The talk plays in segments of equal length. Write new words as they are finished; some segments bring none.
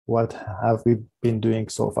what have we been doing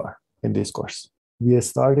so far in this course? We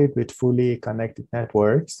started with fully connected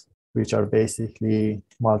networks, which are basically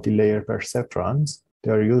multi-layer perceptrons.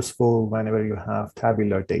 They are useful whenever you have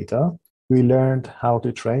tabular data. We learned how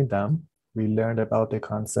to train them. We learned about the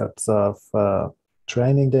concepts of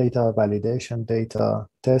training data, validation data,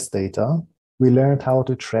 test data. We learned how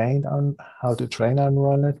to train our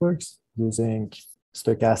neural networks using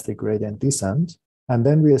stochastic gradient descent. And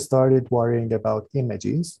then we started worrying about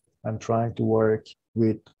images and trying to work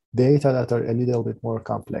with data that are a little bit more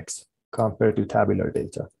complex compared to tabular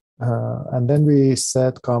data. And then we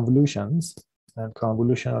said convolutions, and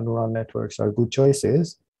convolutional neural networks are good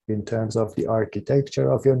choices in terms of the architecture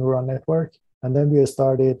of your neural network. And then we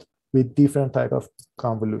started with different type of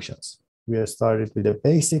convolutions. We started with a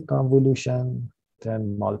basic convolution,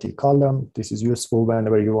 then multi-column. This is useful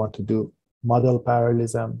whenever you want to do model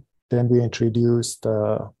parallelism. Then we introduced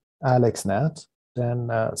AlexNet. Then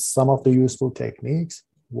some of the useful techniques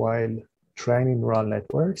while training neural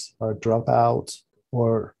networks are dropout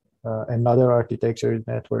or another architecture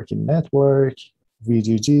network in network,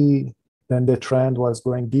 VGG. Then the trend was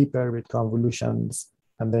going deeper with convolutions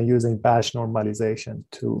and then using batch normalization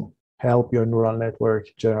to help your neural network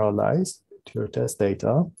generalize to your test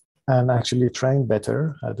data and actually train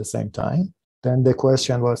better at the same time. Then the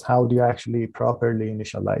question was, how do you actually properly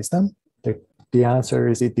initialize them? The answer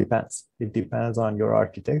is it depends. It depends on your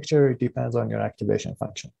architecture. It depends on your activation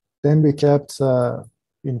function. Then we kept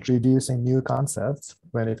introducing new concepts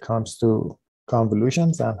when it comes to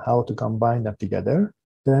convolutions and how to combine them together.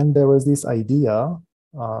 Then there was this idea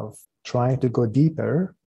of trying to go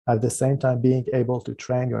deeper at the same time being able to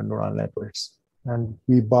train your neural networks. And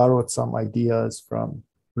we borrowed some ideas from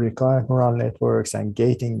recurrent neural networks and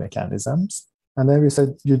gating mechanisms. And then we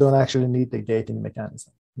said, you don't actually need the gating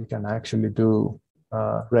mechanism. You can actually do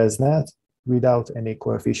ResNet without any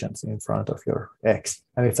coefficients in front of your X.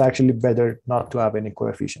 And it's actually better not to have any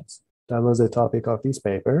coefficients. That was the topic of this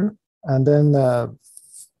paper. And then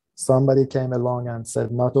somebody came along and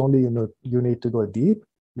said, not only you need to go deep,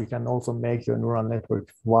 you can also make your neural network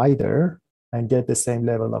wider and get the same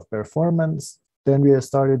level of performance. Then we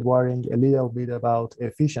started worrying a little bit about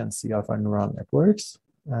efficiency of our neural networks.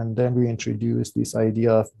 And then we introduced this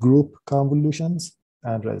idea of group convolutions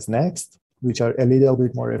and ResNext, which are a little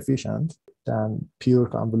bit more efficient than pure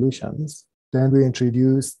convolutions. Then we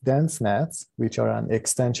introduced dense nets, which are an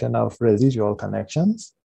extension of residual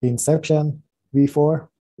connections. Inception V4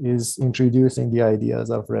 is introducing the ideas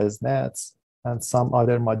of ResNets and some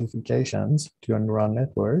other modifications to your neural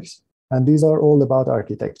networks. And these are all about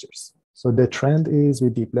architectures. So the trend is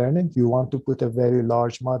with deep learning, you want to put a very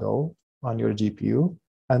large model on your GPU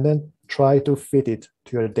and then try to fit it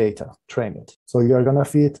to your data, train it. So you're going to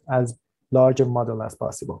fit as large a model as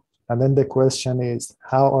possible. And then the question is,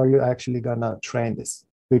 how are you actually going to train this?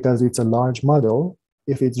 Because it's a large model.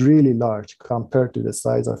 If it's really large compared to the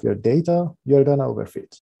size of your data, you're going to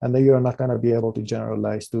overfit. And then you're not going to be able to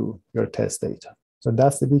generalize to your test data. So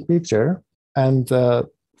that's the big picture. And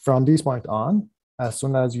from this point on, as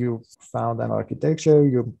soon as you found an architecture,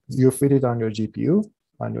 you fit it on your GPU,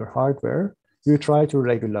 on your hardware, you try to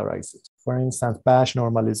regularize it. For instance, batch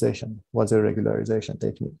normalization was a regularization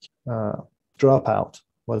technique. Dropout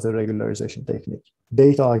was a regularization technique.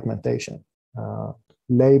 Data augmentation,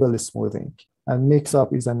 label smoothing, and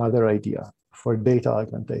mix-up is another idea for data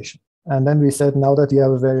augmentation. And then we said, now that you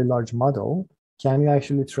have a very large model, can you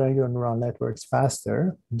actually train your neural networks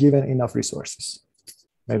faster given enough resources?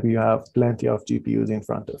 Maybe you have plenty of GPUs in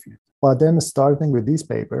front of you. But then starting with this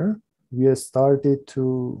paper, we started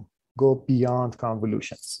to go beyond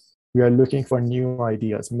convolutions. We are looking for new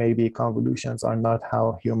ideas. Maybe convolutions are not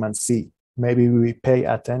how humans see. Maybe we pay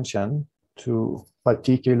attention to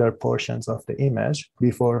particular portions of the image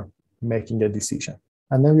before making a decision.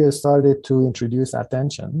 And then we started to introduce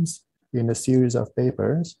attentions in a series of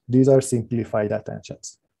papers. These are simplified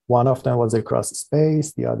attentions. One of them was across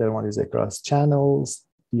space. The other one is across channels.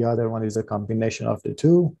 The other one is a combination of the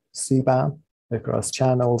two, CBAM, across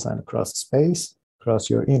channels and across space, across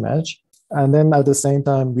your image. And then at the same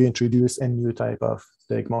time, we introduce a new type of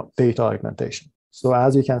data augmentation. So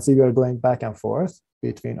as you can see, we are going back and forth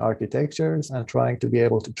between architectures and trying to be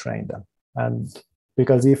able to train them. And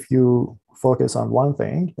because if you focus on one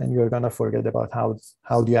thing, then you're going to forget about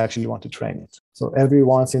how do you actually want to train it. So every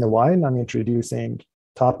once in a while, I'm introducing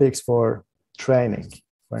topics for training,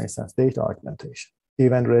 for instance, data augmentation,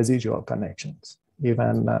 even residual connections,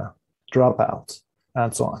 even dropout,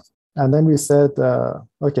 and so on. And then we said,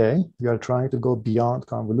 okay, we are trying to go beyond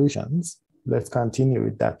convolutions. Let's continue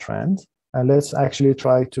with that trend. And let's actually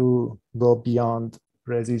try to go beyond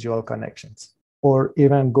residual connections. or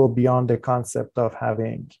even go beyond the concept of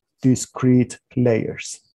having discrete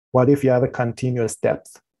layers. What if you have a continuous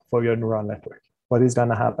depth for your neural network? What is going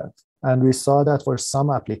to happen? And we saw that for some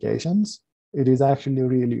applications, it is actually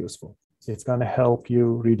really useful. It's going to help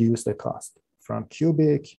you reduce the cost from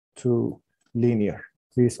cubic to linear,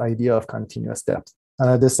 this idea of continuous depth. And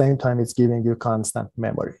at the same time, it's giving you constant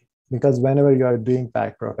memory. Because whenever you are doing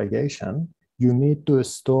backpropagation, you need to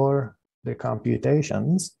store the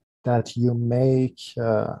computations that you make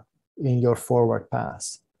in your forward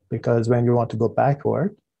pass. Because when you want to go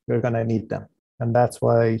backward, you're going to need them. And that's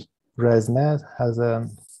why ResNet has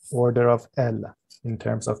an order of L in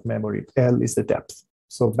terms of memory. L is the depth.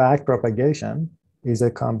 So backpropagation is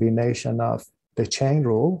a combination of the chain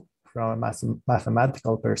rule from a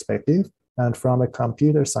mathematical perspective, and from a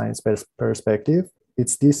computer science perspective,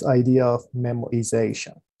 it's this idea of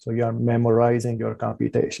memoization. So you are memorizing your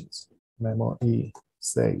computations.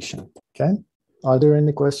 Memoization. Okay. Are there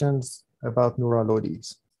any questions about neural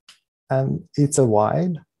ODs? And it's a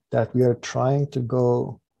while that we are trying to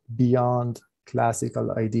go beyond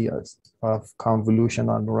classical ideas of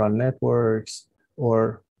convolutional neural networks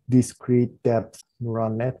or discrete depth neural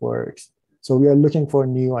networks. So we are looking for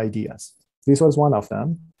new ideas. This was one of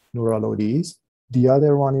them, neural ODs. The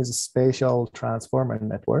other one is spatial transformer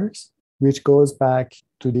networks, which goes back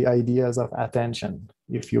to the ideas of attention.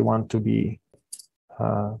 If you want to be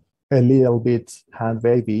a little bit hand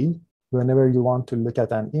wavy, whenever you want to look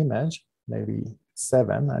at an image, maybe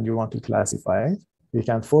 7, and you want to classify it, you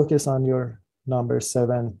can focus on your number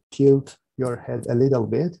 7, tilt your head a little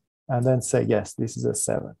bit, and then say, yes, this is a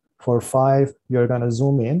 7. For 5, you're going to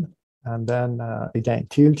zoom in, and then again,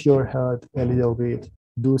 tilt your head a little bit,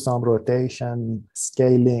 do some rotation,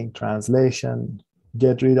 scaling, translation,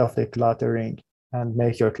 get rid of the cluttering, and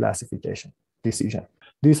make your classification decision.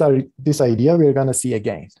 This idea we're going to see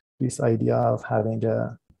again, this idea of having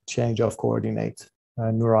a change of coordinate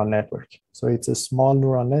neural network. So it's a small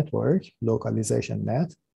neural network, localization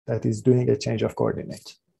net, that is doing a change of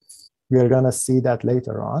coordinate. We are going to see that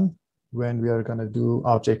later on when we are going to do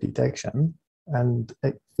object detection, and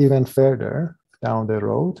even further down the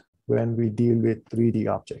road when we deal with 3D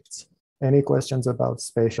objects. Any questions about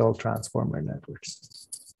spatial transformer networks?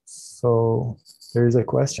 So there is a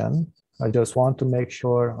question. I just want to make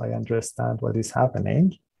sure I understand what is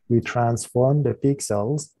happening. We transform the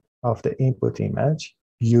pixels of the input image,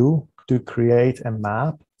 U, to create a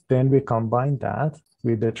map. Then we combine that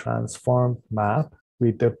with the transformed map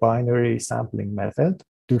with the binary sampling method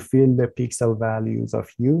to fill the pixel values of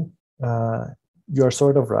U. You're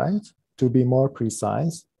sort of right. To be more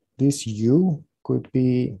precise, this U could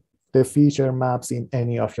be the feature maps in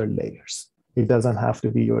any of your layers. It doesn't have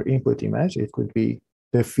to be your input image. It could be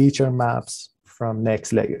the feature maps from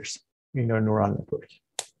next layers in your neural network.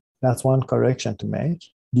 That's one correction to make.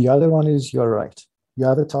 The other one is you're right. You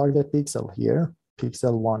have a target pixel here,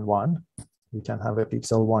 pixel 1, 1. You can have a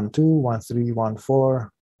pixel 1, 2, 1, 3, 1,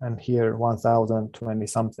 4, and here 1020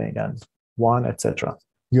 something and 1, etc.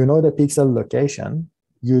 You know the pixel location.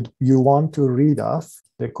 You want to read off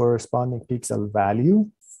the corresponding pixel value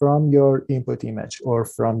from your input image or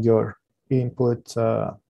from your input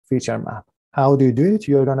feature map. How do you do it?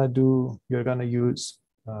 You're gonna use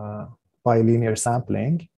bilinear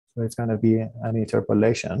sampling. So it's gonna be an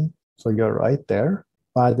interpolation. So you're right there.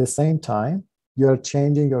 But at the same time, you're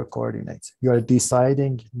changing your coordinates. You're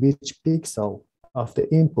deciding which pixel of the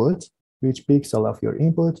input, which pixel of your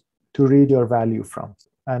input to read your value from.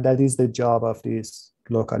 And that is the job of this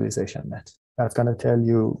localization net. That's going to tell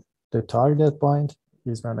you the target point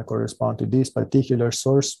is going to correspond to this particular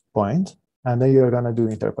source point, and then you're going to do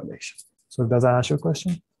interpolation. So does that answer your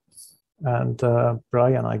question? And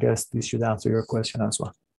Brian, I guess this should answer your question as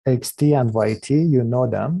well. XT and YT, you know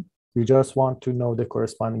them. You just want to know the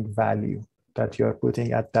corresponding value that you're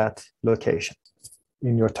putting at that location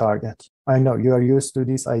in your target. I know you are used to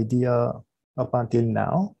this idea up until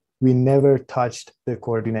now. We never touched the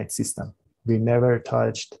coordinate system. We never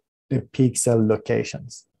touched the pixel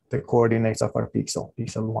locations, the coordinates of our pixel,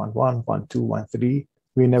 pixel 1, 1, 1, 2, 1, 3.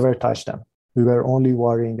 We never touched them. We were only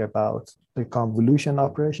worrying about the convolution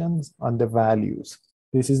operations on the values.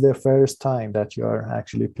 This is the first time that you are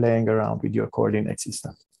actually playing around with your coordinate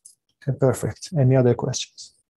system. Okay, perfect. Any other questions?